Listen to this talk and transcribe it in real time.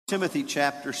Timothy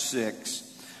chapter 6.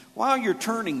 While you're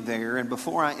turning there, and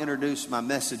before I introduce my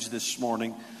message this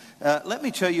morning, let me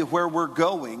tell you where we're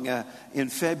going in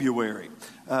February.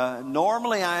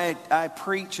 Normally I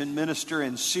preach and minister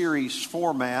in series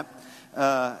format.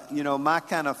 My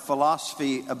kind of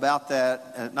philosophy about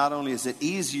that, not only is it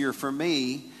easier for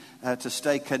me to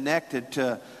stay connected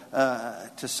to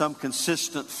some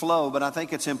consistent flow, but I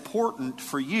think it's important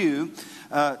for you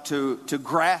to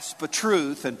grasp a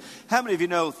truth. And how many of you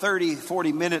know 30,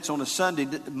 40 minutes on a Sunday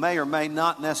may or may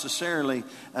not necessarily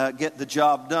get the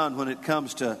job done when it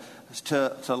comes to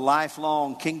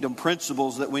lifelong kingdom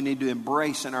principles that we need to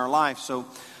embrace in our life. So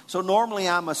normally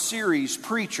I'm a series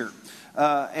preacher.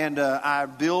 And I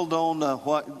build on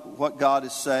what God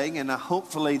is saying, and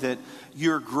hopefully that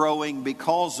you're growing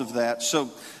because of that. So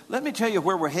let me tell you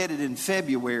where we're headed in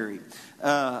February.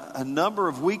 A number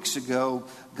of weeks ago,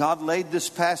 God laid this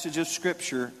passage of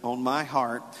Scripture on my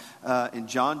heart in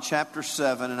John chapter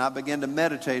 7, and I began to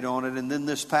meditate on it. And then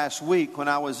this past week, when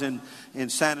I was in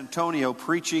San Antonio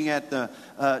preaching at the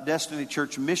Destiny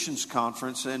Church Missions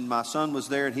Conference, and my son was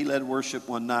there, and he led worship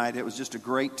one night. It was just a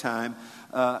great time.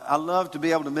 I love to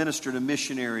be able to minister to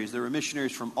missionaries. There were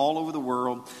missionaries from all over the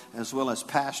world, as well as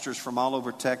pastors from all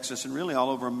over Texas and really all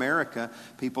over America.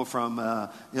 People from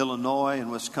Illinois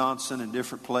and Wisconsin and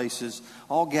different places,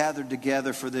 all gathered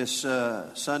together for this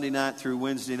Sunday night through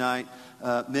Wednesday night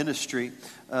ministry.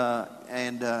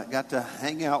 And got to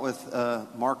hang out with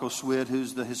Marco Swid,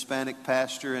 who's the Hispanic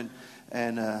pastor,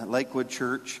 and Lakewood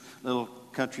Church, little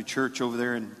country church over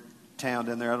there in town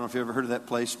down there. I don't know if you ever heard of that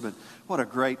place, but what a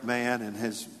great man, and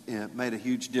has made a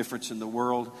huge difference in the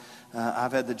world.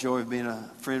 I've had the joy of being a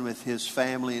friend with his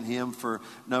family and him for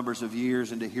numbers of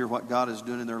years, and to hear what God is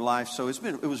doing in their life. So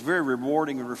it was very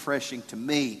rewarding and refreshing to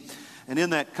me. And in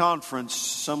that conference,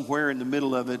 somewhere in the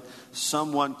middle of it,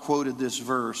 someone quoted this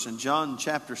verse in John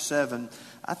chapter 7.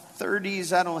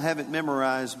 30s, I don't have it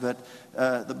memorized, but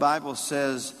the Bible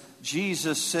says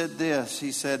Jesus said this.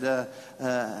 He said,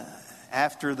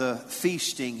 after the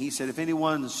feasting, he said, if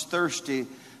anyone's thirsty,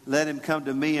 let him come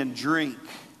to me and drink.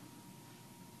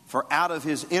 For out of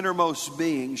his innermost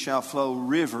being shall flow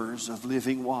rivers of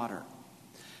living water.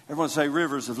 Everyone say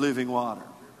rivers of living water.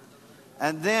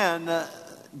 And then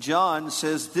John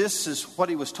says this is what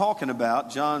he was talking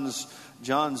about. John's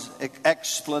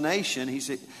explanation.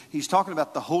 He's talking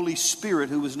about the Holy Spirit,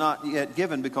 who was not yet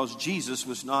given because Jesus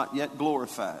was not yet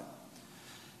glorified.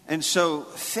 And so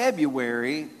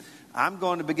February, I'm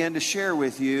going to begin to share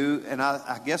with you, and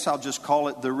I guess I'll just call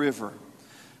it the river,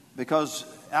 because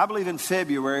I believe in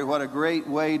February, what a great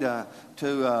way to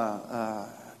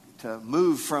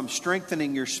move from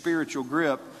strengthening your spiritual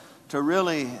grip to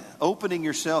really opening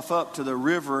yourself up to the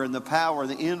river and the power,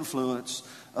 the influence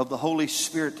of the Holy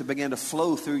Spirit to begin to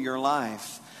flow through your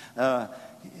life.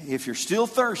 If you're still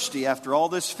thirsty after all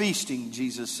this feasting,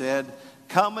 Jesus said,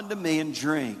 come unto me and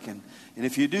drink. And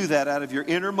if you do that, out of your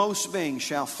innermost being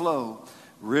shall flow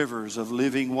rivers of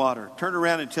living water. Turn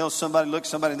around and tell somebody, look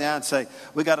somebody in the eye and say,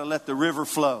 we got to let the river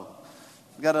flow.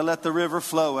 We got to let the river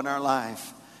flow in our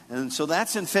life. And so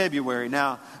that's in February.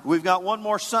 Now, we've got one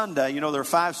more Sunday. You know, there are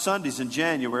 5 Sundays in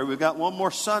January. We've got one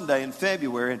more Sunday in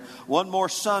February, and one more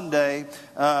Sunday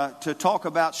to talk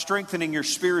about strengthening your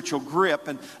spiritual grip.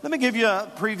 And let me give you a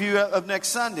preview of next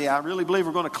Sunday. I really believe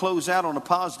we're going to close out on a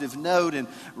positive note and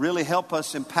really help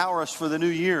us, empower us for the new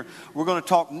year. We're going to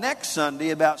talk next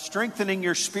Sunday about strengthening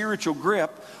your spiritual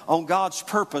grip on God's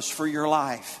purpose for your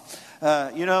life.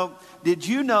 Did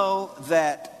you know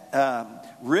that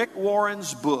Rick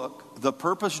Warren's book, The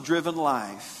Purpose-Driven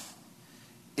Life,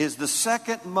 is the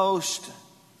second most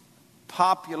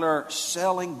popular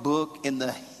selling book in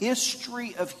the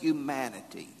history of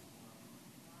humanity?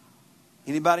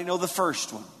 Anybody know the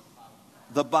first one?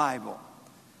 The Bible.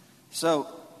 So,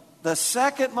 the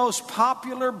second most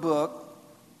popular book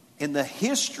in the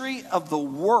history of the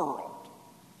world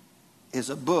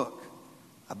is a book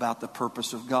about the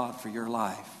purpose of God for your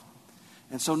life.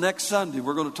 And so next Sunday,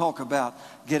 we're going to talk about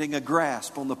getting a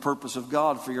grasp on the purpose of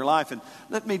God for your life. And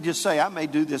let me just say, I may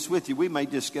do this with you. We may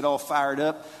just get all fired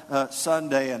up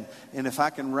Sunday. And if I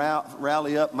can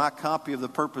rally up my copy of The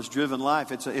Purpose-Driven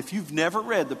Life, if you've never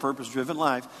read The Purpose-Driven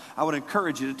Life, I would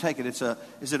encourage you to take it. Is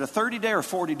it a 30-day or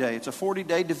 40-day? It's a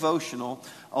 40-day devotional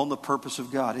on the purpose of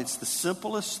God. It's the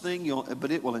simplest thing,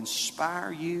 but it will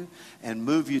inspire you and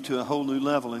move you to a whole new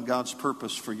level in God's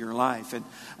purpose for your life. And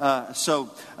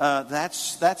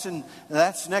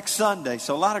that's next Sunday.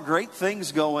 So a lot of great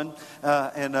things going.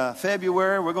 In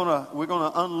February, we're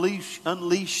gonna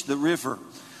unleash the river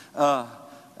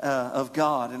of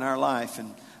God in our life,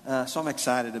 and so I'm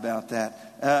excited about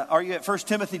that. Are you at 1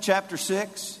 Timothy chapter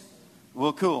 6?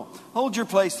 Well, cool. Hold your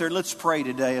place there. Let's pray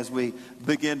today as we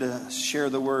begin to share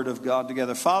the Word of God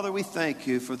together. Father, we thank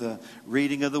you for the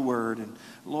reading of the Word. And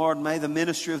Lord, may the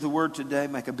ministry of the Word today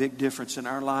make a big difference in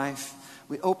our life.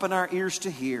 We open our ears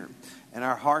to hear and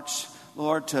our hearts,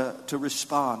 Lord, to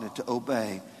respond and to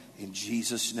obey in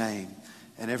Jesus' name.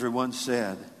 And everyone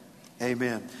said,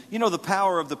 amen. You know, the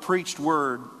power of the preached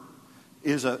Word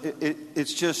is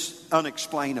it's just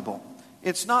unexplainable.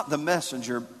 It's not the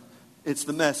messenger, it's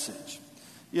the message.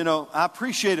 You know, I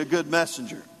appreciate a good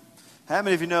messenger. How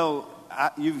many of you know,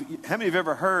 how many of you have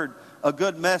ever heard a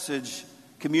good message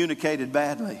communicated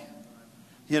badly?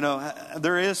 You know,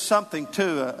 there is something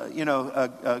to,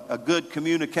 a good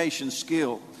communication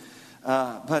skill.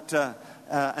 And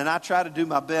I try to do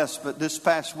my best. But this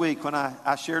past week when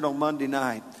I shared on Monday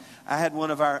night, I had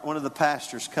one of the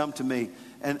pastors come to me.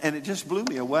 And it just blew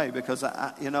me away because,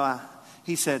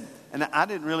 he said, and I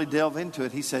didn't really delve into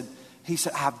it. He said,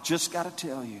 I've just got to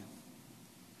tell you,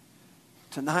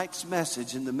 tonight's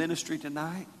message in the ministry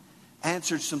tonight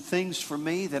answered some things for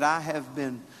me that I have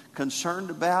been concerned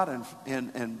about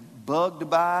and bugged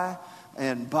by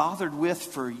and bothered with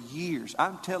for years.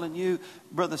 I'm telling you,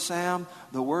 Brother Sam,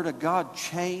 the Word of God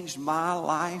changed my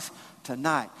life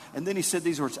tonight. And then he said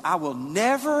these words, I will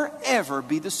never, ever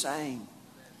be the same.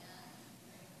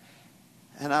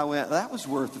 And I went, that was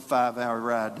worth a 5-hour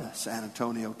ride to San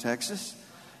Antonio, Texas.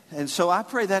 And so I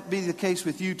pray that be the case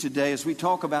with you today as we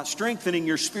talk about strengthening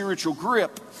your spiritual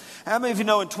grip. How many of you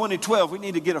know in 2012 we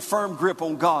need to get a firm grip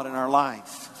on God in our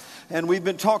life? And we've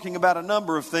been talking about a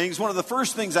number of things. One of the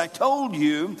first things I told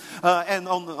you, and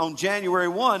on January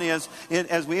 1 is,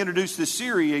 as we introduced this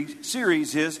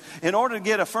series is, in order to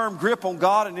get a firm grip on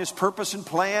God and His purpose and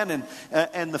plan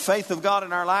and the faith of God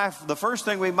in our life, the first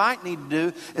thing we might need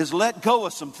to do is let go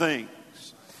of some things.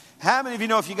 How many of you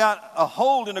know if you got a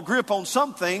hold and a grip on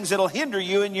some things, it'll hinder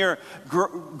you in your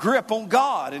grip on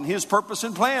God and His purpose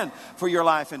and plan for your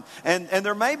life? And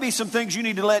there may be some things you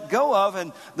need to let go of,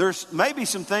 and there's maybe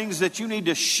some things that you need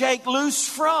to shake loose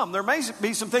from. There may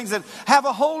be some things that have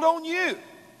a hold on you.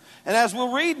 And as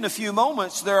we'll read in a few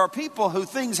moments, there are people who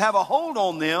things have a hold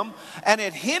on them, and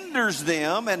it hinders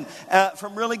them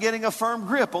from really getting a firm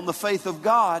grip on the faith of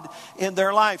God in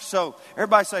their life. So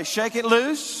everybody say, shake it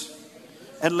loose.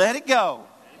 And let it go.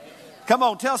 Come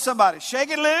on, tell somebody, shake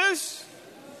it loose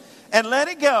and let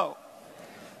it go.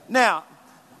 Now,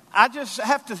 I just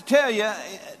have to tell you,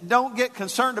 don't get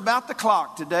concerned about the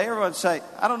clock today. Everyone say,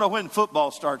 I don't know when football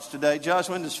starts today. Josh,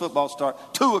 when does football start?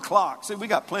 2:00. See, we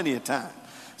got plenty of time.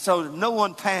 So no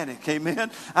one panic, amen.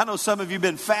 I know some of you have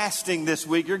been fasting this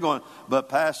week. You're going, but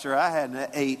Pastor, I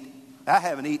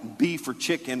haven't eaten beef or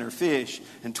chicken or fish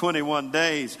in 21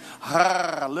 days.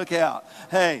 Look out.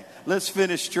 Hey, let's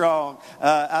finish strong.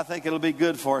 I think it'll be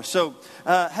good for us. So,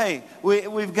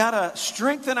 we've got to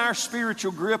strengthen our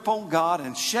spiritual grip on God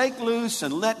and shake loose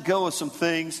and let go of some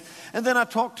things. And then I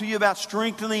talked to you about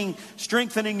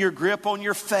strengthening your grip on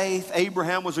your faith.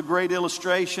 Abraham was a great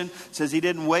illustration. It says he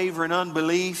didn't waver in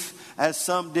unbelief as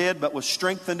some did, but was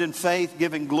strengthened in faith,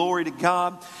 giving glory to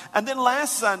God. And then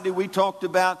last Sunday we talked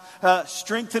about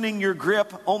strengthening your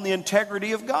grip on the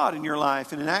integrity of God in your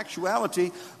life. And in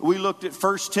actuality, we looked at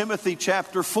 1 Timothy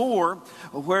chapter 4,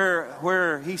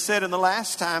 where he said in the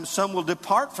last time, some will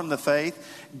depart from the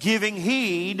faith, giving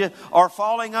heed or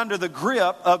falling under the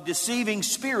grip of deceiving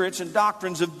spirits and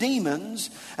doctrines of demons.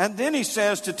 And then he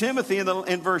says to Timothy in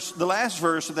the last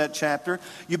verse of that chapter,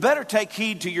 you better take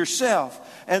heed to yourself.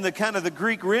 And the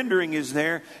Greek rendering is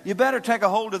there. You better take a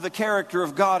hold of the character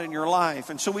of God in your life.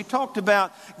 And so we talked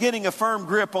about getting a firm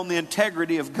grip on the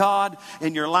integrity of God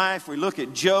in your life. We look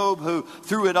at Job, who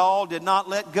through it all did not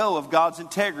let go of God's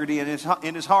integrity in his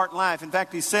heart and life. In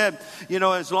fact, he said,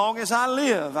 as long as I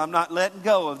live, I'm not letting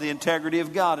go of the integrity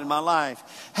of God in my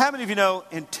life. How many of you know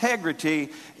integrity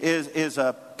is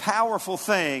a powerful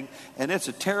thing, and it's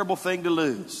a terrible thing to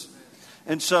lose?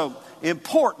 And so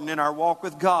important in our walk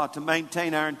with God to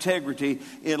maintain our integrity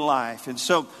in life. And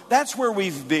so that's where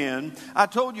we've been. I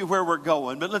told you where we're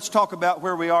going, but let's talk about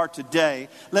where we are today.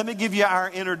 Let me give you our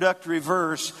introductory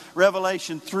verse,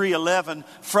 Revelation 3:11,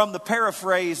 from the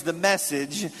paraphrase, the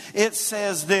Message. It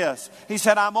says this. He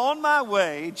said, I'm on my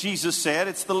way, Jesus said.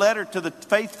 It's the letter to the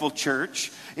faithful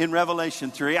church in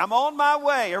Revelation 3. I'm on my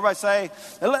way. Everybody say,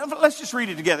 let's just read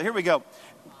it together. Here we go.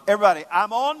 Everybody,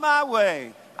 I'm on my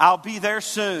way. I'll be there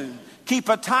soon. Keep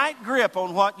a tight grip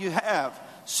on what you have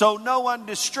so no one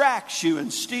distracts you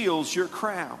and steals your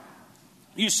crown.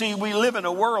 You see, we live in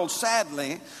a world,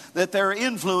 sadly, that there are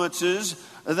influences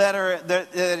that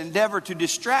endeavor to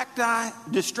distract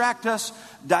us,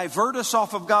 divert us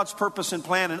off of God's purpose and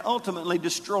plan, and ultimately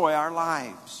destroy our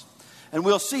lives. And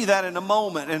we'll see that in a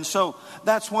moment. And so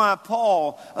that's why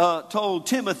Paul told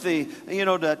Timothy,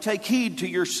 to take heed to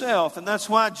yourself. And that's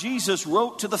why Jesus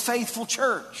wrote to the faithful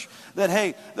church that,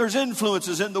 hey, there's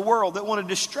influences in the world that want to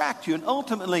distract you and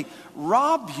ultimately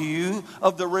rob you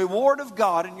of the reward of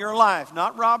God in your life,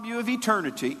 not rob you of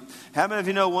eternity. How many of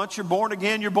you know once you're born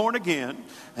again, you're born again?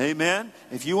 Amen.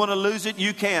 If you want to lose it,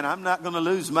 you can. I'm not going to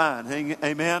lose mine.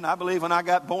 Amen. I believe when I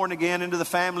got born again into the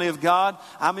family of God,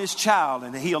 I'm His child,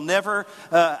 and He'll never,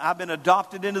 I've been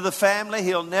adopted into the family.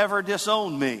 He'll never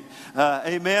disown me.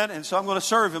 Amen. And so I'm going to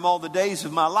serve Him all the days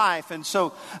of my life. And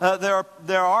so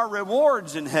there are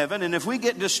rewards in heaven. And if we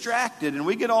get distracted and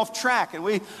we get off track and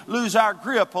we lose our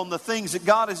grip on the things that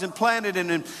God has implanted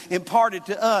and imparted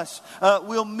to us,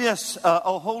 we'll miss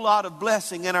a whole lot of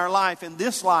blessing in our life, in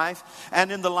this life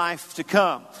and in the life to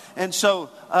come. And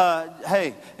so,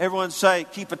 hey, everyone say,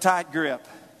 keep a tight grip.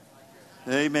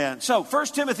 Amen. So 1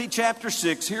 Timothy chapter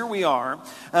 6, here we are.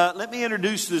 Let me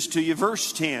introduce this to you.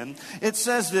 Verse 10, it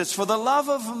says this: for the love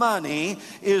of money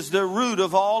is the root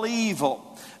of all evil.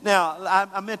 Now,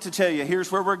 I meant to tell you,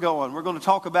 here's where we're going. We're going to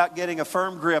talk about getting a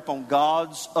firm grip on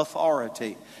God's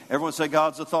authority. Everyone say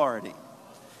God's authority.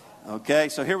 Okay,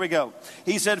 so here we go.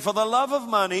 He said, for the love of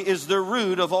money is the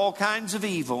root of all kinds of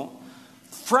evil,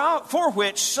 for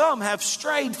which some have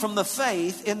strayed from the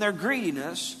faith in their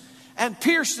greediness and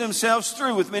pierced themselves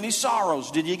through with many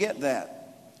sorrows. Did you get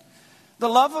that? The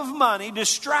love of money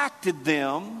distracted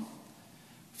them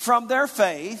from their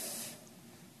faith,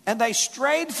 and they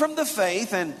strayed from the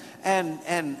faith, and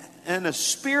a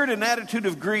spirit and attitude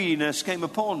of greediness came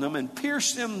upon them and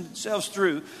pierced themselves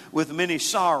through with many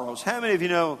sorrows. How many of you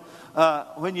know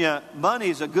money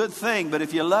is a good thing, but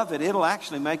if you love it, it'll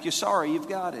actually make you sorry you've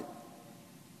got it?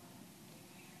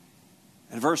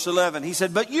 In verse 11, he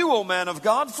said, but you, O man of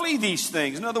God, flee these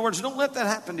things. In other words, don't let that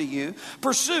happen to you.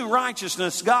 Pursue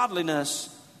righteousness,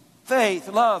 godliness, faith,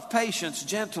 love, patience,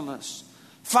 gentleness.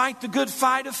 Fight the good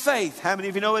fight of faith. How many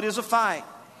of you know it is a fight?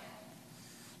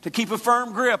 To keep a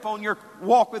firm grip on your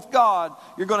walk with God,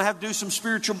 you're going to have to do some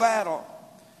spiritual battle.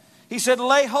 He said,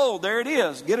 lay hold. There it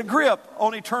is. Get a grip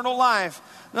on eternal life.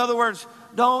 In other words,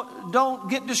 don't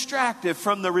get distracted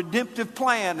from the redemptive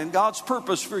plan and God's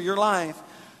purpose for your life,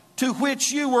 to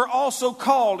which you were also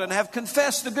called and have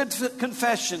confessed the good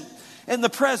confession in the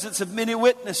presence of many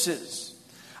witnesses.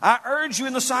 I urge you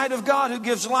in the sight of God, who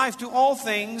gives life to all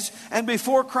things, and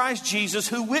before Christ Jesus,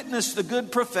 who witnessed the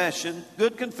good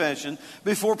confession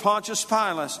before Pontius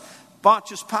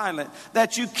Pilate,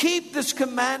 that you keep this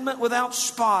commandment without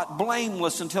spot,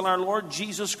 blameless, until our Lord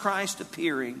Jesus Christ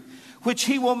appearing, which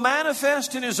He will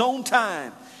manifest in His own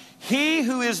time. He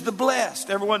who is the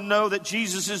blessed. Everyone know that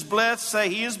Jesus is blessed. Say,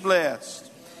 He is blessed.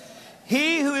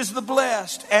 He who is the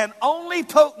blessed and only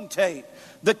potentate,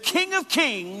 the King of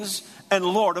kings and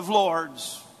Lord of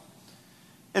lords.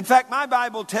 In fact, my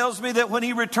Bible tells me that when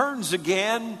He returns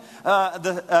again, at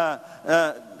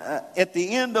the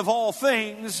end of all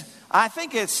things, I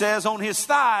think it says on His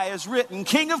thigh is written,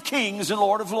 King of kings and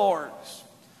Lord of lords.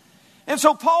 And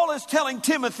so Paul is telling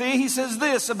Timothy, he says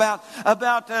this about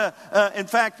in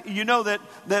fact, you know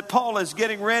that Paul is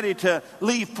getting ready to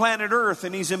leave planet Earth,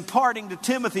 and he's imparting to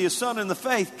Timothy, his son in the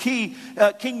faith, key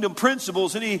kingdom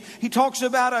principles. And he talks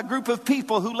about a group of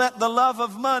people who let the love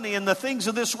of money and the things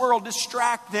of this world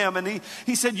distract them. And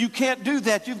he said, you can't do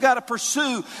that. You've got to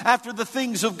pursue after the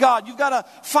things of God. You've got to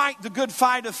fight the good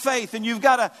fight of faith, and you've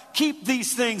got to keep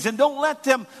these things and don't let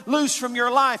them loose from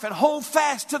your life, and hold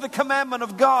fast to the commandment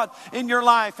of God in your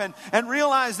life, and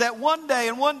realize that one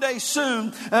day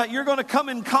soon, you're going to come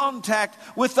in contact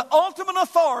with the ultimate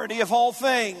authority of all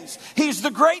things. He's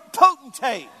the great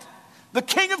potentate, the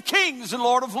King of kings and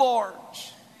Lord of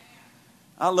lords.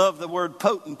 I love the word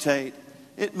potentate.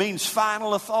 It means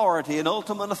final authority and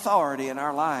ultimate authority in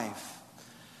our life.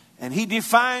 And he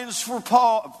defines for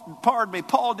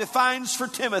Paul defines for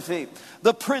Timothy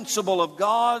the principle of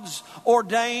God's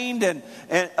ordained and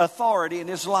authority in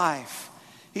his life.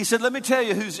 He said, let me tell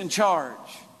you who's in charge.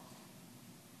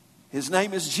 His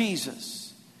name is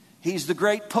Jesus. He's the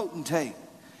great potentate.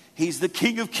 He's the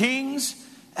King of kings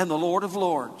and the Lord of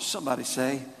lords. Somebody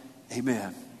say,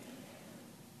 amen.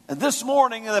 And this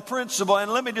morning, the principle,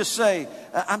 and let me just say,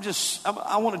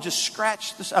 I want to just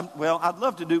scratch this. I'd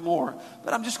love to do more,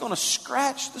 but I'm just going to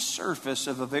scratch the surface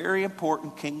of a very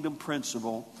important kingdom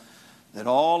principle that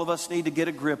all of us need to get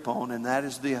a grip on, and that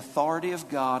is the authority of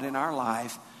God in our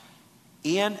life,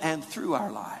 in and through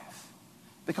our life.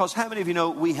 Because how many of you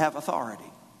know we have authority?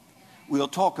 We'll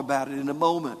talk about it in a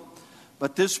moment.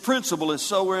 But this principle is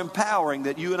so empowering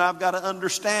that you and I've got to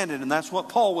understand it. And that's what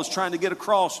Paul was trying to get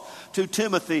across to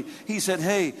Timothy. He said,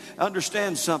 hey,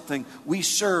 understand something. We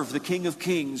serve the King of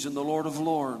Kings and the Lord of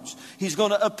Lords. He's going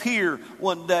to appear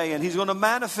one day and He's going to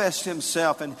manifest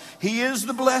Himself. And He is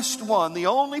the blessed one, the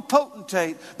only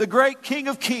potentate, the great King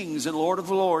of Kings and Lord of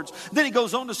Lords. Then he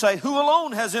goes on to say, who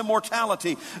alone has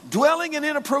immortality, dwelling in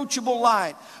inapproachable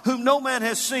light, whom no man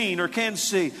has seen or can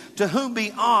see, to whom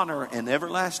be honor and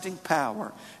everlasting power.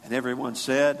 And everyone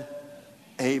said,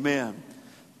 amen.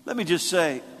 Let me just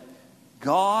say,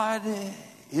 God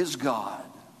is God.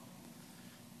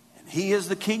 And He is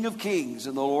the King of Kings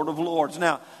and the Lord of Lords.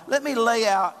 Now, let me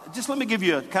give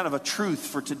you a kind of a truth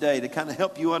for today to kind of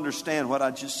help you understand what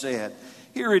I just said.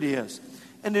 Here it is.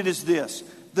 And it is this.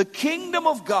 The kingdom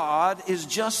of God is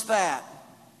just that,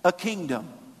 a kingdom.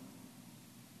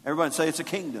 Everybody say it's a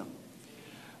kingdom.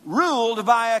 Ruled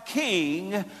by a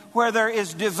king where there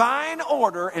is divine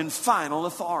order and final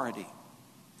authority.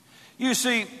 You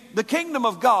see, the kingdom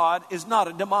of God is not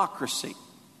a democracy.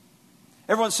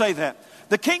 Everyone say that.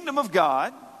 The kingdom of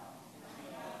God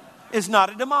is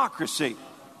not a democracy.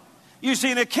 You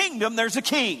see, in a kingdom, there's a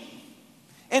king.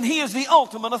 And He is the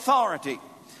ultimate authority.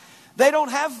 They don't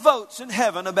have votes in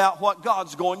heaven about what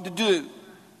God's going to do.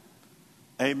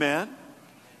 Amen.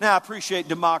 Now, I appreciate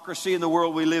democracy in the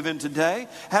world we live in today.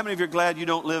 How many of you are glad you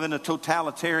don't live in a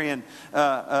totalitarian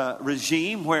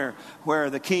regime where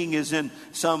the king is in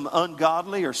some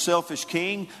ungodly or selfish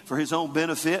king for his own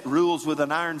benefit, rules with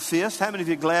an iron fist? How many of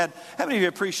you are glad? How many of you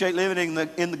appreciate living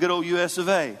in the good old U.S. of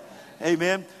A.?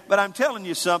 Amen. But I'm telling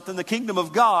you something, the kingdom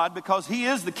of God, because He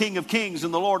is the King of Kings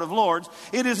and the Lord of Lords,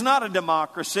 it is not a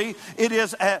democracy. It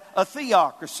is a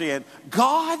theocracy. And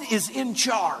God is in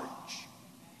charge.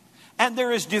 And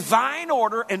there is divine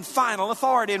order and final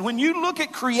authority. And when you look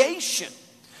at creation,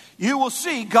 you will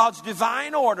see God's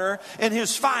divine order and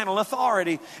His final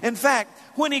authority. In fact,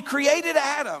 when He created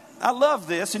Adam, I love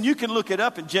this, and you can look it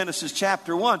up in Genesis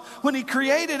chapter 1. When He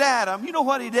created Adam, you know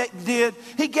what He did?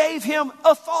 He gave him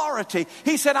authority.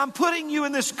 He said, I'm putting you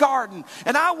in this garden,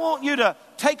 and I want you to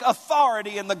take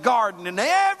authority in the garden, and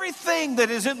everything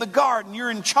that is in the garden you're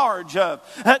in charge of.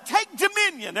 Take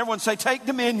dominion. Everyone say, take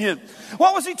dominion.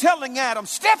 What was He telling Adam?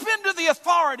 Step into the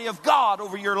authority of God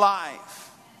over your life.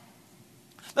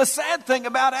 The sad thing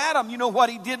about Adam, you know what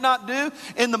he did not do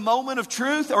in the moment of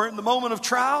truth or in the moment of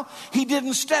trial? He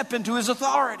didn't step into his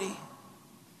authority.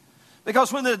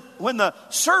 Because when the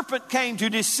serpent came to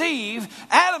deceive,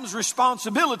 Adam's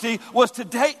responsibility was to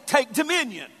take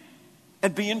dominion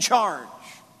and be in charge.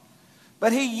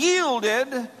 But he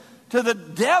yielded to the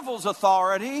devil's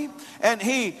authority, and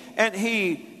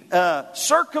he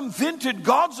circumvented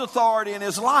God's authority in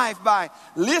his life by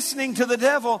listening to the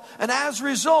devil. And as a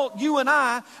result, you and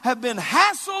I have been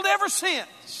hassled ever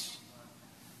since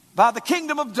by the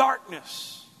kingdom of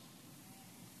darkness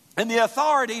and the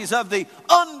authorities of the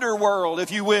underworld,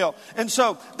 if you will. And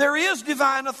so there is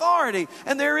divine authority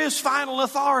and there is final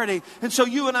authority. And so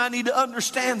you and I need to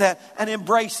understand that and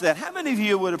embrace that. How many of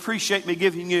you would appreciate me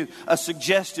giving you a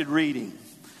suggested reading?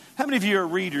 How many of you are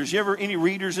readers? You ever any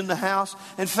readers in the house?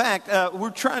 In fact,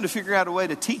 we're trying to figure out a way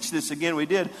to teach this again. We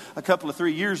did a couple of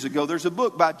 3 years ago. There's a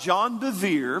book by John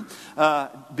Bevere,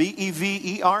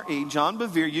 Bevere, John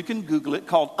Bevere. You can Google it,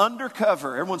 called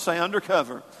Undercover. Everyone say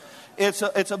Undercover. It's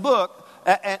a book,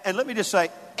 and let me just say,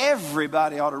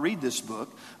 everybody ought to read this book.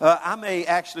 I may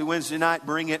actually Wednesday night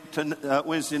bring it to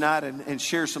Wednesday night and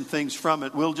share some things from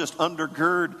it. We'll just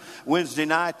undergird Wednesday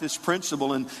night this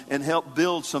principle and help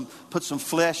put some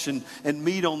flesh and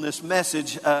meat on this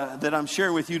message that I'm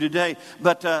sharing with you today.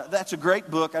 But that's a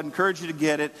great book. I'd encourage you to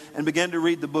get it and begin to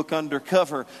read the book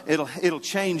Undercover. It'll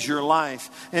change your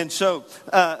life. And so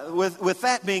with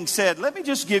that being said, let me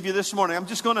just give you this morning.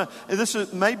 This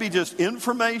is maybe just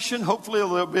information. Hopefully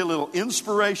there'll be a little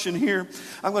inspiration here.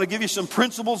 I'm going to give you some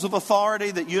principles of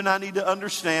authority that you and I need to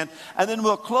understand. And then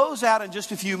we'll close out in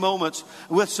just a few moments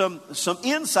with some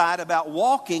insight about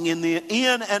walking in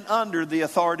and under the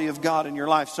authority of God in your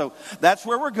life. So that's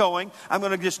where we're going. I'm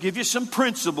going to just give you some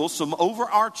principles, some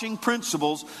overarching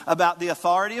principles about the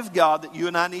authority of God that you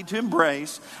and I need to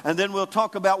embrace. And then we'll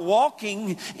talk about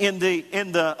walking in the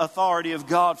authority of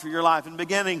God for your life and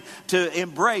beginning to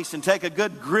embrace and take a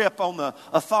good grip on the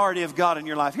authority of God in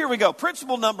your life. Here we go.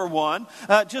 Principle number 1,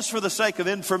 just for the sake of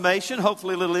information,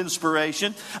 hopefully a little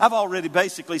inspiration. I've already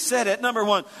basically said it. Number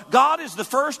 1, God is the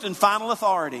first and final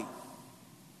authority.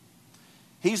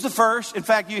 He's the first. In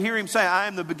fact, you hear Him say, I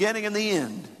am the beginning and the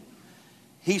end.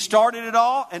 He started it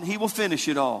all and He will finish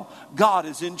it all. God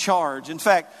is in charge. In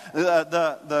fact,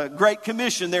 the Great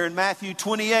Commission there in Matthew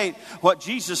 28, what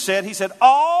Jesus said, He said,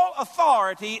 all all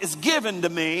authority is given to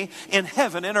me in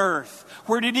heaven and earth.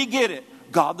 Where did he get it?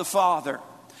 God the Father.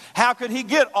 How could he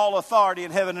get all authority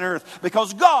in heaven and earth?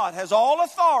 Because God has all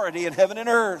authority in heaven and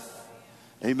earth.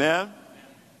 Amen.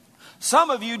 Some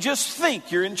of you just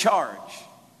think you're in charge.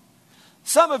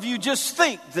 Some of you just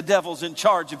think the devil's in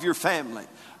charge of your family.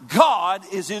 God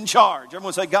is in charge.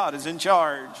 Everyone say, God is in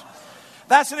charge.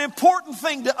 That's an important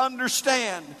thing to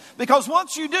understand, because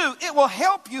once you do, it will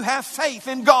help you have faith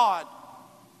in God.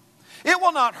 It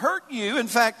will not hurt you. In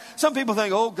fact, some people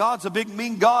think, oh, God's a big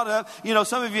mean God.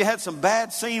 Some of you had some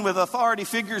bad scene with authority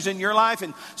figures in your life,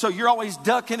 and so you're always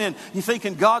ducking and you're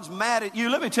thinking God's mad at you.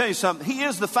 Let me tell you something. He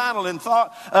is the final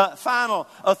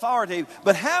authority.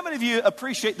 But how many of you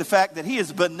appreciate the fact that he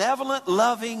is benevolent,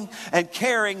 loving, and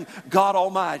caring God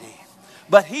Almighty?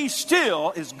 But he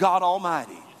still is God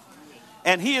Almighty.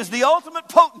 And he is the ultimate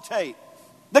potentate,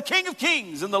 the King of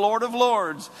Kings and the Lord of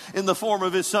Lords, in the form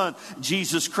of his Son,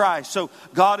 Jesus Christ. So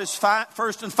God is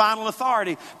first and final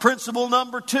authority. Principle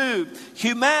number 2,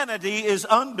 humanity is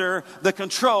under the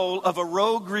control of a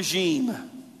rogue regime.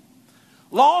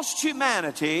 Lost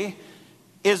humanity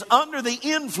is under the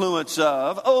influence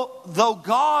of, though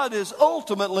God is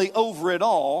ultimately over it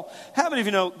all, how many of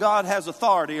you know God has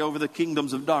authority over the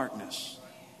kingdoms of darkness?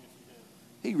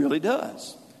 He really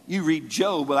does. You read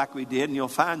Job like we did, and you'll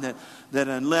find that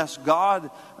unless God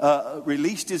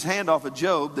released his hand off of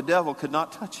Job, the devil could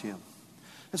not touch him.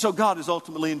 And so God is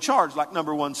ultimately in charge, like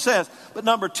number 1 says. But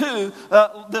number 2,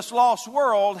 this lost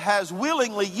world has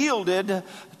willingly yielded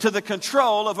to the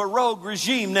control of a rogue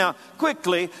regime. Now,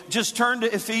 quickly, just turn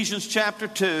to Ephesians chapter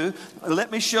 2.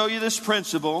 Let me show you this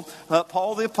principle.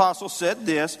 Paul the apostle said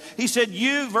this. He said,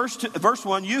 you, verse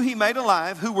 1, you he made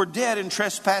alive who were dead in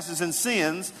trespasses and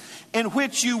sins, in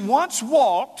which you once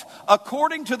walked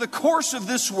according to the course of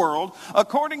this world,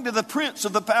 according to the prince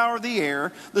of the power of the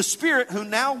air, the spirit who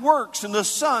now works in the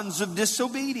sons of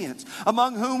disobedience,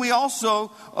 among whom we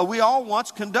all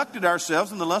once conducted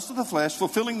ourselves in the lust of the flesh,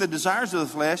 fulfilling the desires of the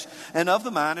flesh and of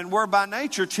the mind, and were by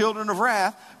nature children of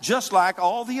wrath, just like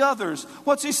all the others.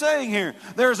 What's he saying here?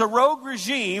 There's a rogue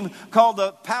regime called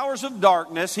the powers of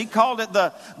darkness. He called it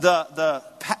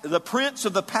the prince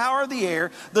of the power of the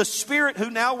air, the spirit who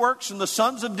now works in the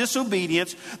sons of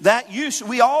disobedience.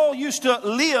 We all used to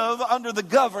live under the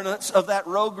governance of that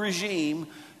rogue regime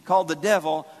called the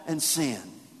devil and sin.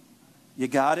 You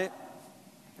got it?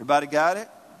 Everybody got it?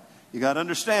 You got to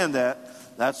understand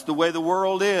that. That's the way the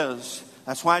world is.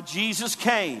 That's why Jesus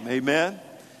came. Amen.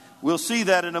 We'll see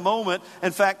that in a moment.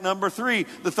 In fact, number 3,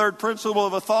 the third principle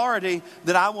of authority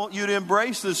that I want you to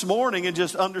embrace this morning and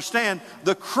just understand,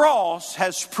 the cross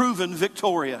has proven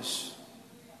victorious.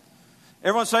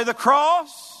 Everyone say, the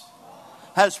cross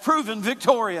has proven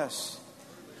victorious.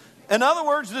 In other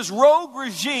words, this rogue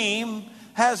regime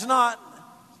has not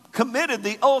committed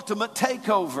the ultimate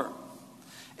takeover.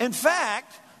 In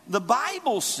fact, the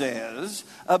Bible says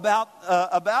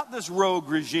about this rogue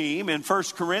regime in 1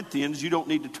 Corinthians, you don't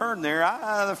need to turn there,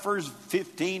 the first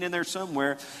 15 in there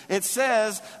somewhere. It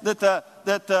says that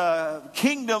the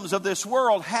kingdoms of this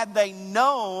world, had they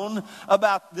known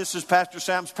about, this is Pastor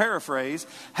Sam's paraphrase,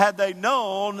 had they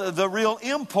known the real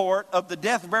import of the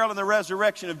death, burial, and the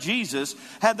resurrection of Jesus,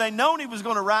 had they known he was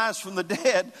going to rise from the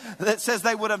dead, that says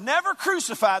they would have never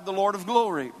crucified the Lord of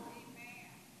glory.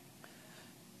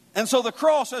 And so the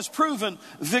cross has proven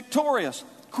victorious.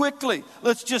 Quickly,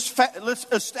 let's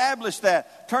establish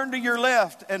that. Turn to your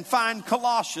left and find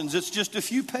Colossians. It's just a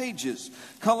few pages.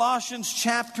 Colossians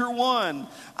chapter 1.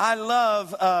 I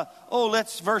love,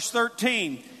 verse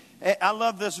 13. I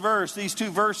love this verse, these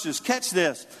 2 verses. Catch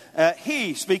this.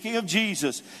 He, speaking of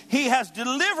Jesus, he has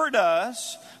delivered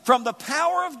us from the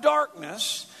power of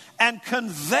darkness and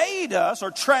conveyed us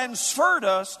or transferred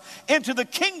us into the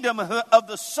kingdom of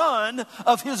the Son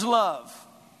of his love.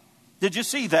 Did you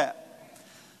see that?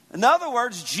 In other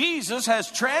words, Jesus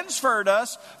has transferred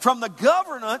us from the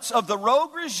governance of the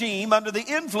rogue regime under the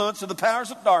influence of the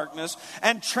powers of darkness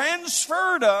and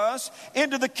transferred us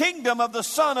into the kingdom of the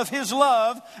Son of his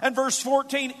love. And verse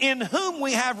 14, in whom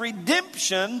we have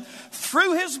redemption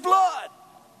through his blood,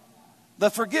 the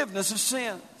forgiveness of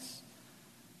sins.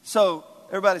 So,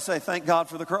 everybody say, thank God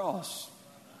for the cross.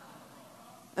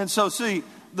 And so, see,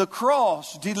 the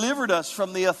cross delivered us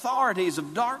from the authorities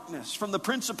of darkness, from the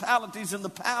principalities and the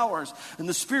powers and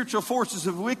the spiritual forces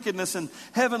of wickedness in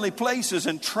heavenly places,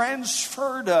 and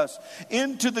transferred us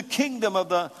into the kingdom of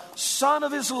the Son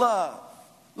of his love.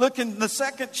 Look in the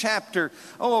 2nd chapter,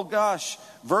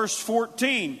 verse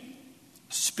 14.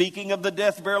 Speaking of the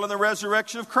death, burial, and the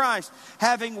resurrection of Christ,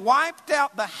 having wiped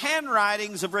out the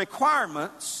handwritings of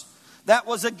requirements that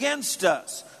was against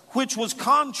us, which was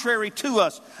contrary to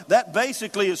us. That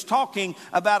basically is talking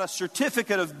about a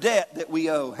certificate of debt that we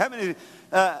owe. How many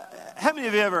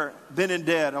of you ever been in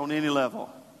debt on any level?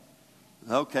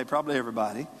 Okay, probably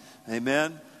everybody.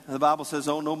 Amen. And the Bible says,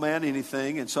 "Owe no man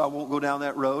anything," and so I won't go down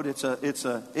that road.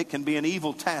 It can be an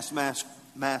evil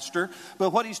taskmaster.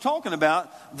 But what he's talking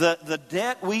about, the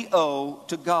debt we owe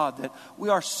to God, that we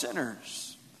are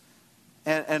sinners,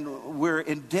 and we're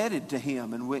indebted to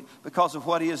Him, and because of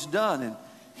what He has done, and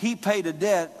He paid a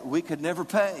debt we could never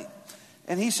pay,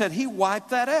 and He said He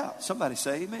wiped that out. Somebody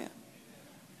say amen.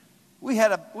 We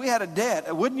had a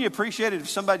debt. Wouldn't you appreciate it if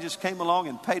somebody just came along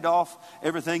and paid off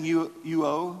everything you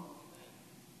owe?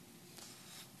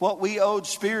 What we owed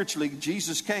spiritually,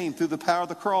 Jesus came through the power of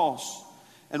the cross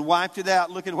and wiped it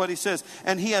out. Look at what He says.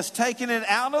 And He has taken it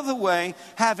out of the way,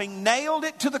 having nailed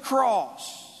it to the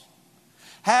cross.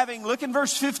 Look in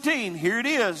verse 15, here it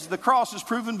is, the cross is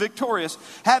proven victorious.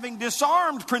 Having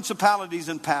disarmed principalities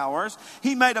and powers,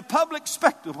 He made a public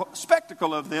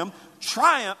spectacle of them,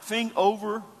 triumphing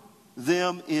over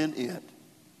them in it.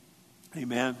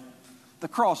 Amen. The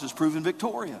cross is proven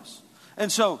victorious. And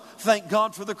so, thank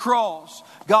God for the cross.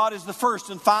 God is the first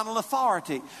and final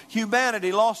authority.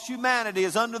 Lost humanity,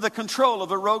 is under the control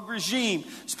of a rogue regime.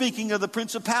 Speaking of the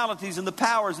principalities and the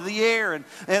powers of the air and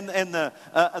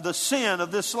the sin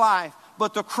of this life.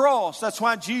 But the cross, that's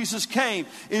why Jesus came,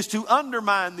 is to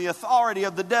undermine the authority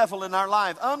of the devil in our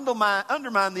life.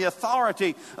 Undermine the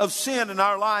authority of sin in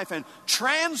our life and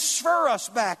transfer us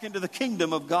back into the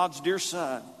kingdom of God's dear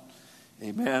Son.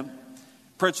 Amen.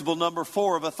 Principle number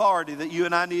 4 of authority that you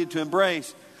and I need to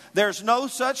embrace. There's no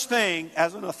such thing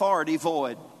as an authority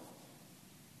void.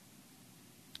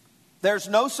 There's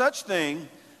no such thing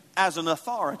as an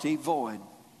authority void.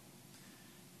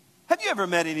 Have you ever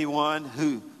met anyone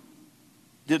who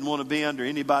didn't want to be under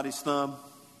anybody's thumb?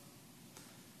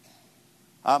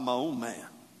 I'm my own man.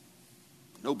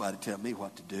 Nobody tell me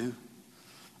what to do.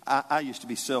 I used to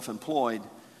be self-employed,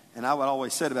 and I would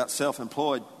always say about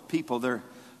self-employed people, they're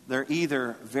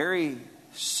either very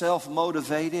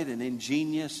self-motivated and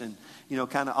ingenious and,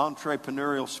 kind of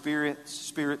entrepreneurial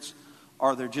spirits,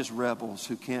 or they're just rebels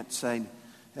who can't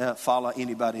follow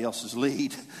anybody else's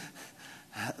lead.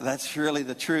 That's really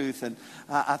the truth. And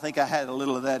I think I had a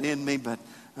little of that in me, but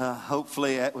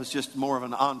hopefully it was just more of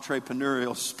an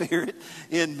entrepreneurial spirit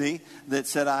in me that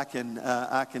said I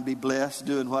can be blessed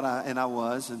doing what I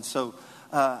was. And so,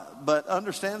 but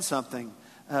understand something.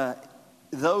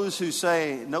 Those who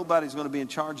say nobody's going to be in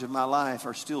charge of my life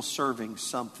are still serving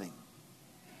something.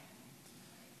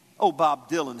 Oh, Bob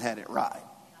Dylan had it right.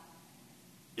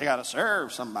 You got to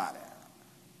serve somebody.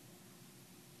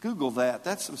 Google that.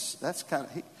 That's kind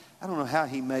of, I don't know how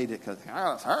he made it, because I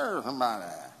got to serve somebody.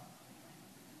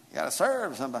 You got to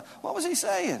serve somebody. What was he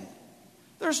saying?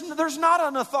 There's not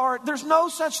an authority. There's no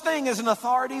such thing as an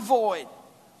authority void.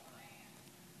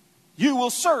 You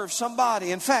will serve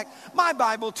somebody. In fact, my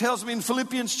Bible tells me in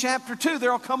Philippians chapter 2,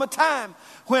 there will come a time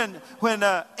when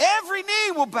every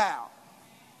knee will bow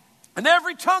and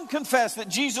every tongue confess that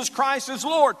Jesus Christ is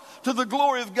Lord, to the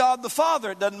glory of God the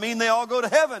Father. It doesn't mean they all go to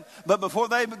heaven, but before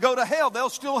they go to hell, they'll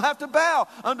still have to bow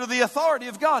under the authority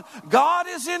of God. God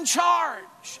is in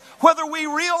charge, whether we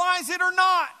realize it or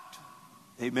not.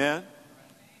 Amen.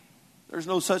 There's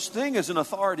no such thing as an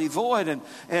authority void,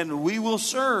 and we will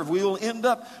serve. We will end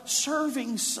up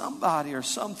serving somebody or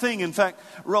something. In fact,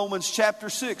 Romans chapter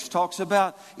 6 talks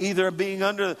about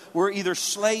we're either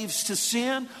slaves to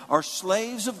sin or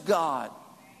slaves of God.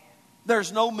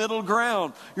 There's no middle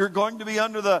ground. You're going to be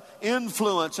under the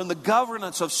influence and the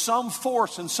governance of some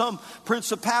force and some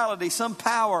principality, some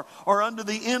power, or under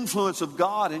the influence of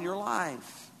God in your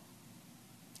life.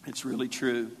 It's really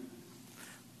true.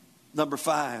 Number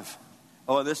 5.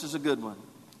 Oh, this is a good one.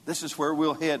 This is where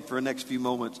we'll head for the next few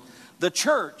moments. The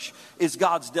church is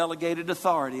God's delegated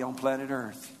authority on planet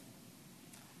Earth.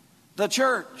 The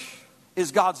church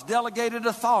is God's delegated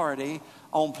authority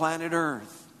on planet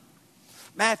Earth.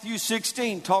 Matthew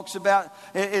 16 talks about,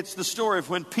 it's the story of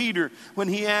when Peter, when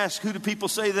he asked, who do people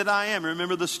say that I am?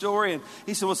 Remember the story? And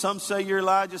he said, well, some say you're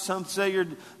Elijah, some say you're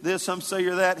this, some say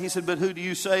you're that. He said, but who do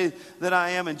you say that I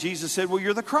am? And Jesus said, well,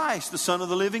 you're the Christ, the Son of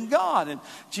the living God. And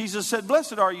Jesus said,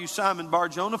 blessed are you, Simon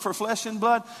Bar-Jonah, for flesh and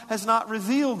blood has not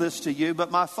revealed this to you,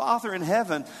 but my Father in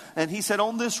heaven. And he said,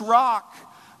 on this rock,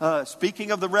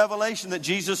 speaking of the revelation that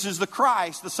Jesus is the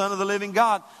Christ, the Son of the living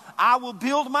God, I will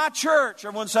build my church.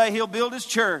 Everyone say he'll build his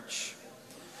church.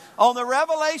 On the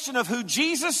revelation of who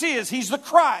Jesus is, he's the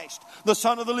Christ, the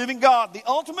Son of the living God, the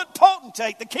ultimate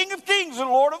potentate, the King of kings and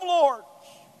Lord of lords.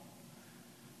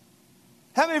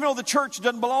 How many of you know the church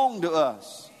doesn't belong to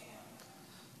us?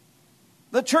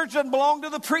 The church doesn't belong to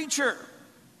the preacher.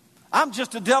 I'm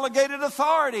just a delegated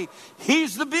authority.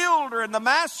 He's the builder and the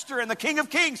master and the King of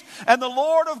Kings and the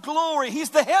Lord of glory. He's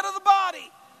the head of the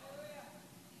body.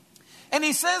 And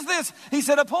he says this, he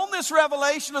said, upon this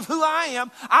revelation of who I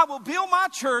am, I will build my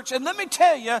church. And let me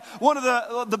tell you, one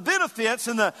of the benefits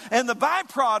and the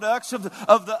byproducts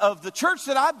of the church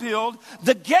that I build,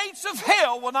 the gates of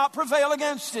hell will not prevail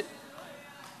against it.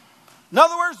 In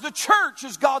other words, the church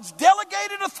is God's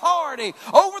delegated authority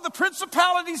over the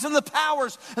principalities and the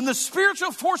powers and the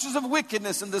spiritual forces of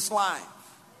wickedness in this life.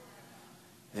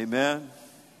 Amen.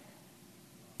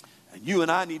 And you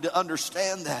and I need to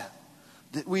understand that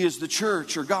we as the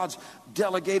church are God's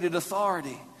delegated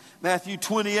authority. Matthew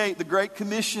 28, the Great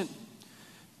Commission.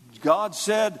 God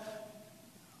said,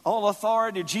 all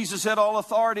authority, Jesus said, all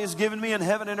authority is given me in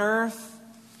heaven and earth.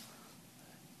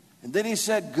 And then he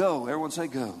said, go. Everyone say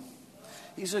go.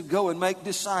 He said, go and make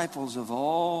disciples of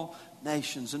all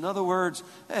nations. In other words,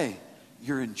 hey,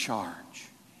 you're in charge.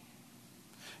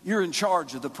 You're in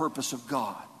charge of the purpose of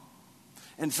God.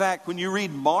 In fact, when you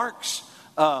read Mark's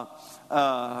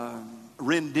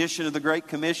rendition of the Great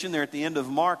Commission, there at the end of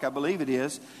Mark, I believe it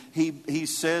is, he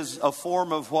says a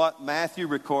form of what Matthew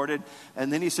recorded.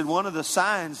 And then he said, one of the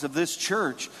signs of this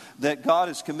church that God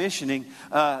is commissioning,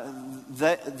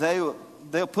 they'll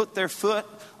put their foot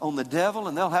on the devil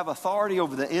and they'll have authority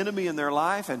over the enemy in their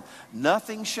life and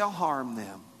nothing shall harm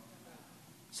them.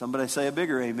 Somebody say a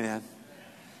bigger amen.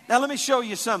 Now let me show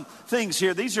you some things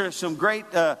here. These are some great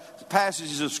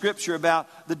passages of Scripture about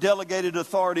the delegated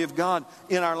authority of God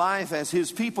in our life as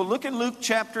His people. Look in Luke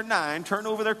chapter 9. Turn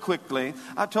over there quickly.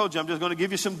 I told you I'm just going to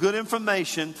give you some good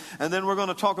information. And then we're going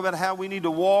to talk about how we need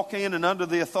to walk in and under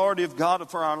the authority of God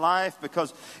for our life.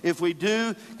 Because if we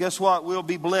do, guess what? We'll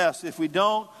be blessed. If we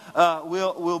don't,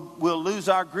 we'll lose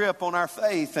our grip on our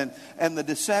faith and the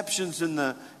deceptions and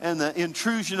the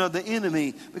intrusion of the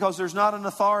enemy. Because there's not an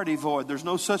authority void. There's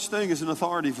no such thing as an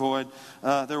authority void.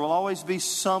 There will always be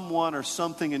someone or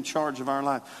something in charge of our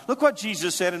life. Look what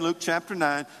Jesus said in Luke chapter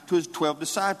 9 to His 12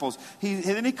 disciples.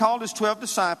 Then He called His 12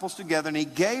 disciples together and He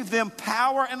gave them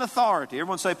power and authority.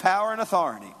 Everyone say power and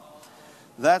authority.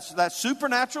 That's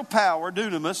supernatural power,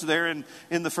 dunamis, there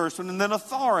in the first one. And then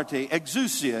authority,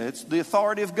 exousia. It's the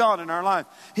authority of God in our life.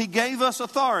 He gave us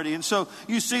authority. And so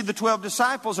you see the 12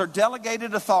 disciples are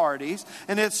delegated authorities.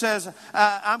 And it says,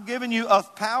 I'm giving you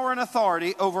power and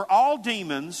authority over all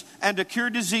demons and to cure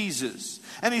diseases.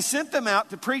 And He sent them out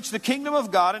to preach the kingdom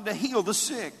of God and to heal the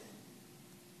sick.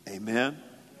 Amen.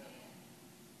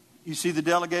 You see the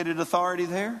delegated authority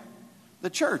there? The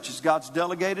church is God's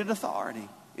delegated authority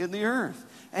in the earth.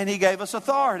 And He gave us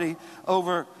authority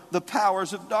over the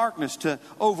powers of darkness,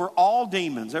 over all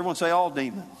demons. Everyone say all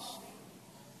demons.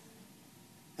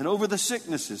 And over the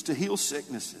sicknesses, to heal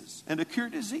sicknesses and to cure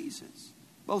diseases,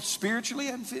 both spiritually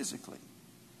and physically.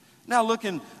 Now look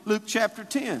in Luke chapter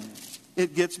 10.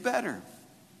 It gets better.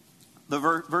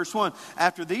 Verse 1,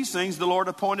 after these things the Lord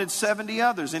appointed 70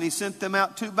 others, and He sent them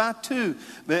out 2 by 2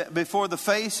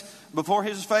 before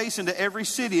His face into every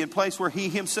city and place where He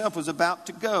Himself was about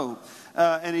to go.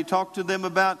 And He talked to them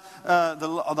about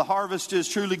the harvest is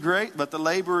truly great, but the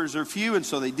laborers are few. And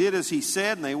so they did as He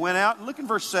said, and they went out. And look in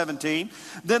verse 17.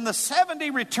 Then the 70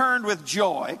 returned with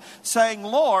joy, saying,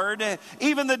 Lord,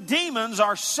 even the demons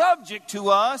are subject to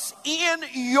us in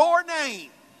Your name.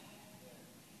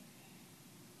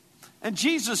 And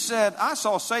Jesus said, I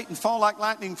saw Satan fall like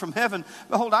lightning from heaven.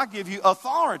 Behold, I give you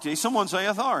authority. Someone say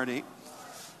authority.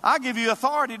 I give you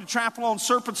authority to trample on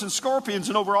serpents and scorpions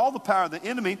and over all the power of the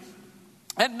enemy.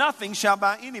 And nothing shall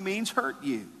by any means hurt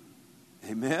you.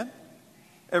 Amen.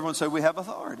 Everyone say we have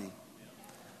authority.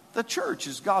 The church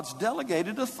is God's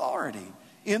delegated authority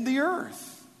in the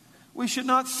earth. We should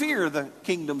not fear the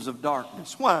kingdoms of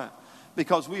darkness. Why?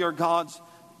 Because we are God's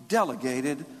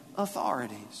delegated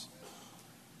authorities.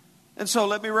 And so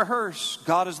let me rehearse.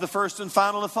 God is the first and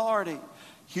final authority.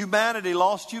 Humanity,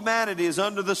 lost humanity, is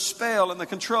under the spell and the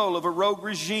control of a rogue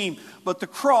regime. But the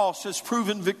cross has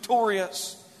proven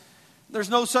victorious. There's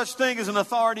no such thing as an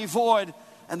authority void.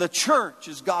 And the church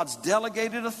is God's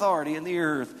delegated authority in the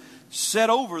earth, set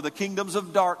over the kingdoms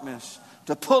of darkness,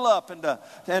 to pull up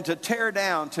and to tear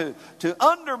down, to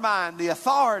undermine the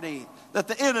authority that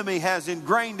the enemy has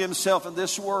ingrained himself in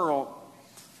this world.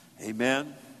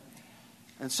 Amen.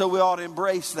 And so we ought to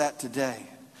embrace that today.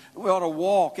 We ought to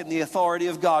walk in the authority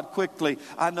of God quickly.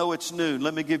 I know it's noon.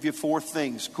 Let me give you 4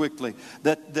 things quickly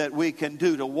that we can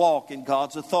do to walk in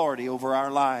God's authority over our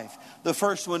life. The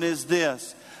first one is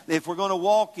this. If we're going to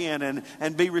walk in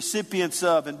and be recipients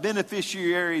of and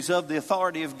beneficiaries of the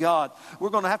authority of God, we're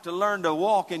going to have to learn to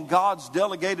walk in God's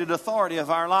delegated authority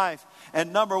of our life.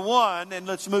 And number one, and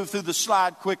let's move through the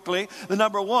slide quickly. The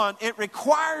number one, it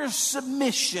requires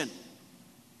submission.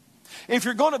 If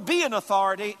you're going to be an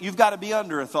authority, you've got to be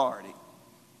under authority.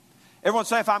 Everyone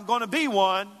say, if I'm going to be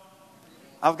one,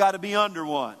 I've got to be under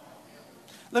one.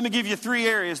 Let me give you 3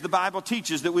 areas the Bible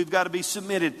teaches that we've got to be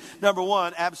submitted. Number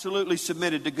one, absolutely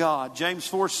submitted to God. James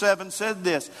 4:7 said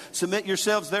this, submit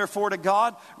yourselves therefore to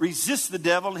God, resist the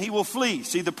devil and he will flee.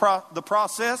 See the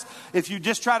process? If you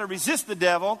just try to resist the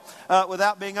devil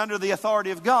without being under the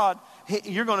authority of God,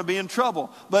 you're going to be in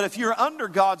trouble. But if you're under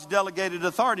God's delegated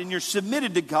authority and you're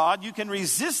submitted to God, you can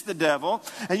resist the devil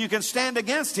and you can stand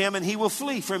against him and he will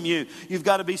flee from you. You've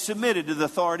got to be submitted to the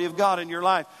authority of God in your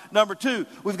life. Number two,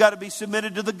 we've got to be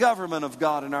submitted to the government of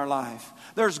God in our life.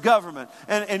 There's government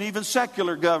and even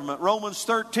secular government. Romans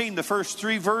 13, the first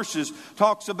 3 verses,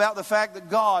 talks about the fact that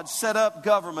God set up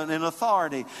government and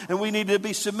authority. And we need to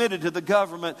be submitted to the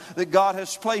government that God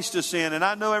has placed us in. And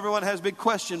I know everyone has big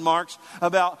question marks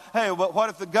about, hey, but what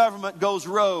if the government goes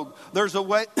rogue? There's a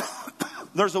way,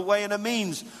 there's a way and a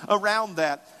means around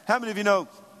that. How many of you know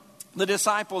the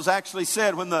disciples actually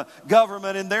said when the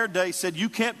government in their day said, you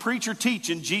can't preach or teach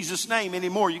in Jesus' name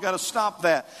anymore. You got to stop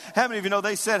that. How many of you know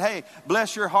they said, hey,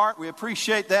 bless your heart. We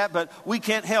appreciate that, but we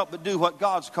can't help but do what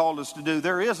God's called us to do.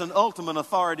 There is an ultimate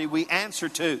authority we answer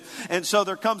to. And so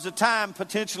there comes a time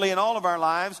potentially in all of our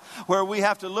lives where we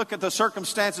have to look at the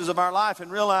circumstances of our life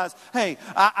and realize, hey,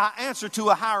 I answer to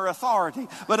a higher authority.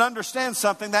 But understand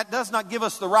something, that does not give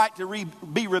us the right to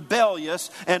be rebellious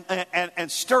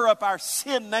and stir up our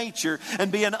sin nature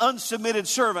and be an unsubmitted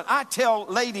servant. I tell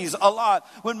ladies a lot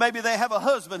when maybe they have a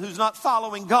husband who's not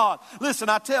following God. Listen,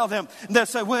 I tell them, they'll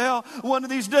say, well, one of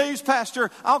these days,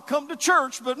 Pastor, I'll come to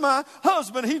church, but my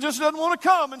husband, he just doesn't want to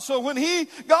come. And so when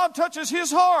God touches his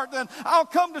heart, then I'll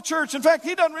come to church. In fact,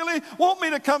 he doesn't really want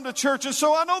me to come to church. And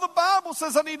so I know the Bible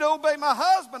says I need to obey my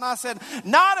husband. I said,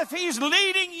 not if he's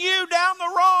leading you down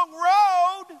the wrong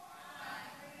road.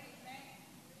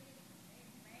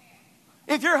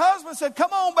 If your husband said,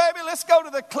 come on, baby, let's go to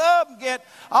the club and get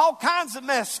all kinds of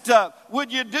messed up, would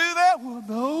you do that? Well,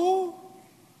 no.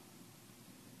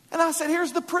 And I said,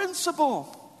 here's the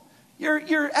principle.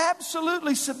 You're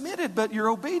absolutely submitted, but your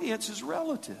obedience is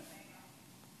relative.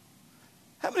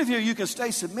 How many of you can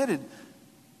stay submitted,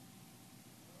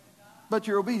 but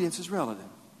your obedience is relative?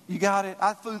 You got it?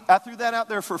 I threw that out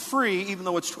there for free, even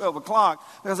though it's 12 o'clock,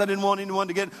 because I didn't want anyone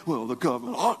to get, well, the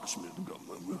government, the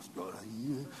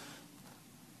government.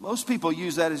 Most people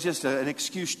use that as just an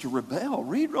excuse to rebel.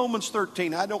 Read Romans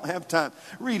 13. I don't have time.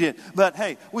 Read it. But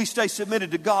hey, we stay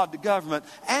submitted to God, to government,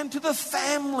 and to the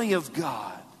family of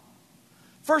God.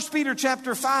 1 Peter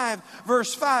chapter 5,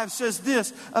 verse 5 says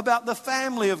this about the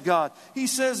family of God. He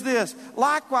says this,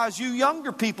 likewise, you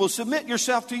younger people, submit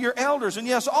yourself to your elders. And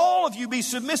yes, all of you be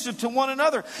submissive to one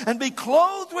another and be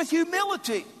clothed with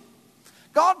humility.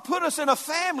 God put us in a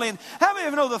family, and how many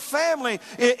of you know the family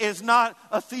is not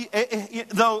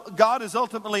though God is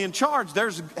ultimately in charge?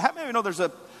 How many of you know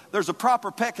there's a proper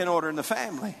pecking order in the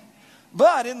family?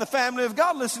 But in the family of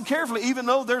God, listen carefully, even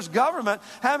though there's government,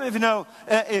 how many of you know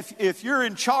if you're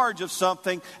in charge of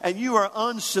something and you are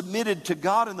unsubmitted to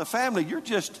God in the family, you're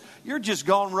just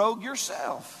gone rogue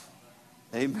yourself.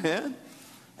 Amen.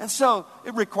 And so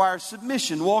it requires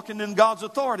submission. Walking in God's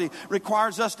authority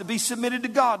requires us to be submitted to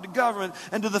God, to government,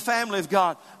 and to the family of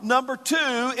God. Number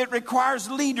two, it requires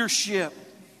leadership.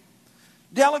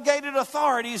 Delegated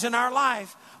authorities in our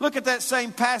life. Look at that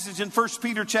same passage in 1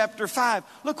 Peter chapter 5.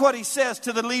 Look what he says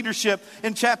to the leadership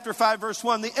in chapter 5, verse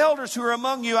 1. The elders who are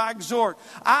among you I exhort.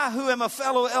 I who am a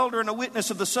fellow elder and a witness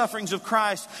of the sufferings of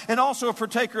Christ, and also a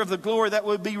partaker of the glory that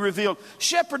will be revealed.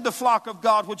 Shepherd the flock of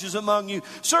God which is among you,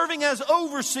 serving as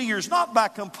overseers, not by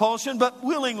compulsion, but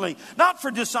willingly. Not for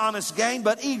dishonest gain,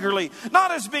 but eagerly. Not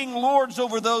as being lords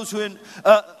over those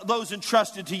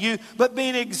entrusted to you, but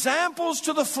being examples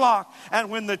to the flock. And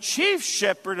when the chief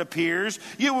shepherd appears,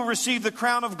 you will receive the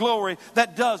crown of glory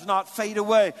that does not fade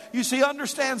away. You see,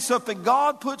 understand something.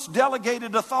 God puts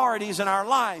delegated authorities in our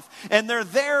life, and they're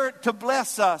there to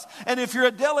bless us. And if you're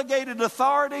a delegated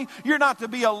authority, you're not to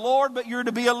be a lord, but you're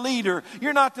to be a leader.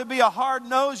 You're not to be a hard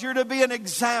nose. You're to be an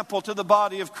example to the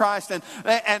body of Christ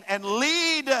and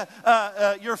lead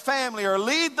your family or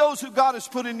lead those who God has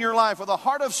put in your life with a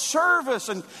heart of service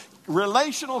and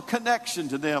relational connection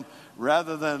to them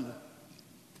rather than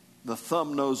the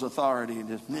thumb nose authority and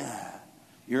just,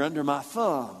 you're under my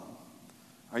thumb.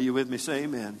 Are you with me? Say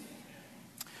amen.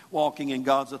 Walking in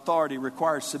God's authority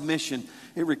requires submission.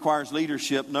 It requires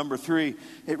leadership. Number three,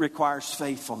 it requires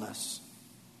faithfulness.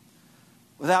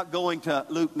 Without going to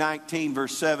Luke 19,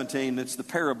 verse 17, it's the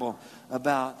parable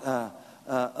about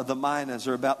the minas,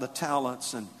 or about the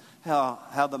talents. And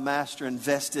how the master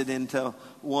invested into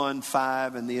one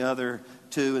 5 and the other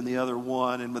 2 and the other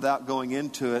 1. And without going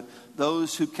into it,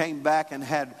 those who came back and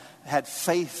had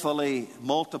faithfully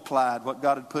multiplied what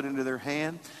God had put into their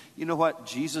hand, you know what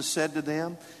Jesus said to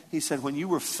them? He said, when you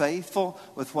were faithful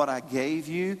with what I gave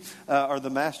you, or the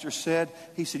master said,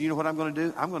 he said, you know what I'm going to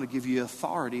do? I'm going to give you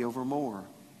authority over more.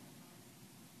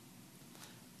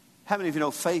 How many of you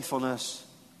know faithfulness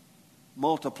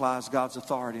multiplies God's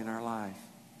authority in our life?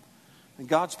 And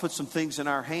God's put some things in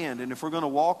our hand. And if we're going to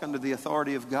walk under the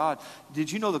authority of God,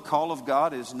 did you know the call of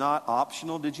God is not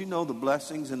optional? Did you know the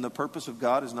blessings and the purpose of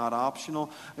God is not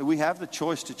optional? And we have the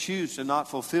choice to choose to not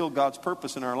fulfill God's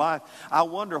purpose in our life. I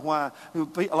wonder why,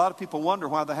 a lot of people wonder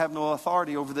why they have no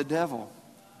authority over the devil.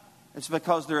 It's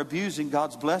because they're abusing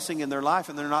God's blessing in their life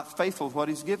and they're not faithful with what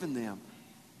He's given them.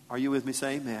 Are you with me?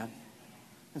 Say amen.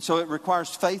 And so it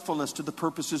requires faithfulness to the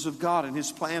purposes of God and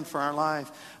His plan for our life.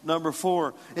 Number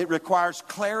 4, it requires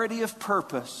clarity of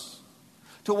purpose.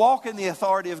 To walk in the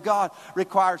authority of God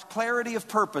requires clarity of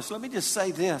purpose. Let me just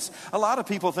say this. A lot of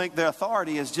people think their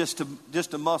authority is just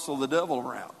to muscle the devil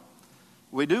around.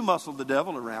 We do muscle the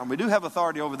devil around. We do have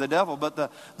authority over the devil. But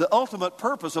the ultimate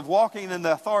purpose of walking in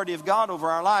the authority of God over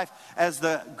our life, as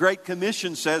the Great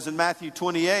Commission says in Matthew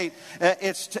 28,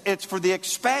 it's for the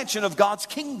expansion of God's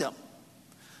kingdom.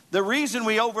 The reason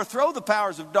we overthrow the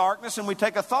powers of darkness and we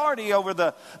take authority over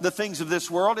the things of this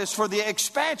world is for the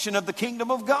expansion of the kingdom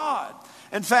of God.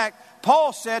 In fact,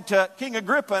 Paul said to King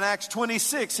Agrippa in Acts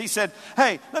 26, he said,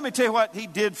 hey, let me tell you what he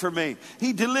did for me.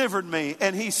 He delivered me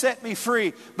and he set me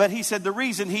free. But he said the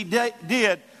reason he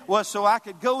did was so I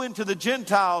could go into the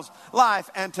Gentiles' life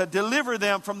and to deliver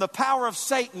them from the power of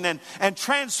Satan and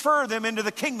transfer them into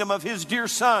the kingdom of His dear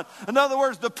Son. In other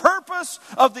words, the purpose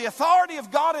of the authority of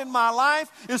God in my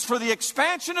life is for the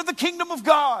expansion of the kingdom of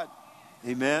God.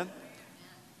 Amen.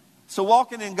 So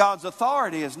walking in God's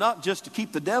authority is not just to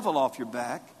keep the devil off your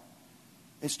back.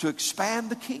 It's to expand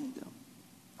the kingdom.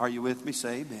 Are you with me?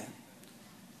 Say amen.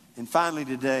 And finally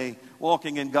today,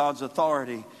 walking in God's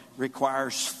authority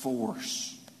requires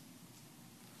force.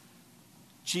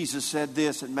 Jesus said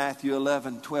this in Matthew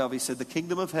 11:12. He said, the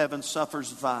kingdom of heaven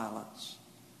suffers violence,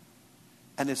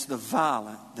 and it's the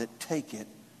violent that take it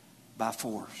by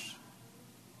force.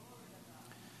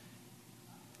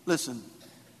 Listen,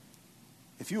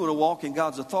 if you want to walk in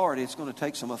God's authority, it's going to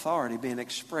take some authority being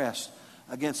expressed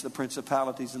against the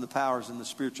principalities and the powers and the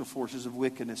spiritual forces of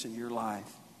wickedness in your life.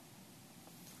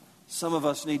 Some of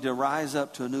us need to rise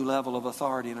up to a new level of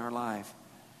authority in our life.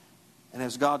 And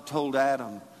as God told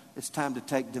Adam, it's time to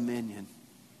take dominion.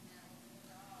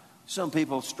 Some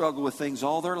people struggle with things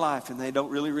all their life and they don't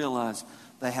really realize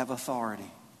they have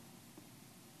authority.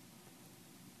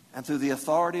 And through the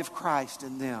authority of Christ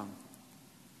in them,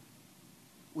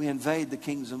 we invade the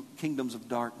kingdoms of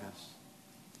darkness.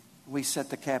 We set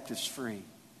the captives free,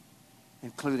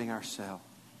 including ourselves.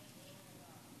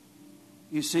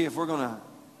 You see, if we're going to,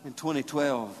 in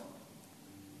 2012,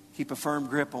 keep a firm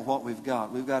grip on what we've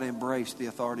got to embrace the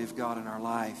authority of God in our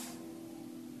life.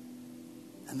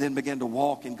 And then begin to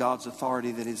walk in God's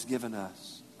authority that He's given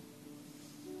us.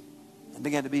 And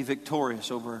begin to be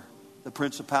victorious over the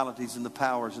principalities and the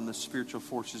powers and the spiritual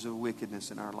forces of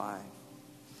wickedness in our life.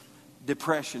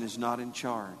 Depression is not in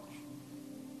charge.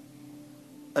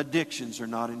 Addictions are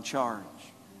not in charge.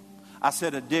 I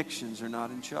said addictions are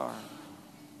not in charge.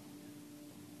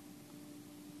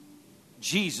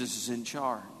 Jesus is in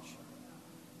charge.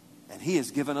 And He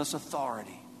has given us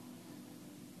authority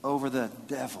over the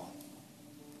devil,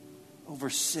 over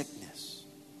sickness.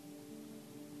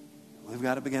 We've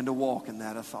got to begin to walk in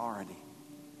that authority.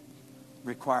 It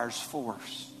requires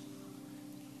force.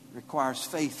 It requires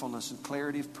faithfulness and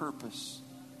clarity of purpose.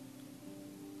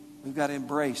 We've got to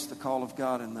embrace the call of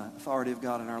God and the authority of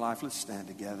God in our life. Let's stand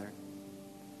together.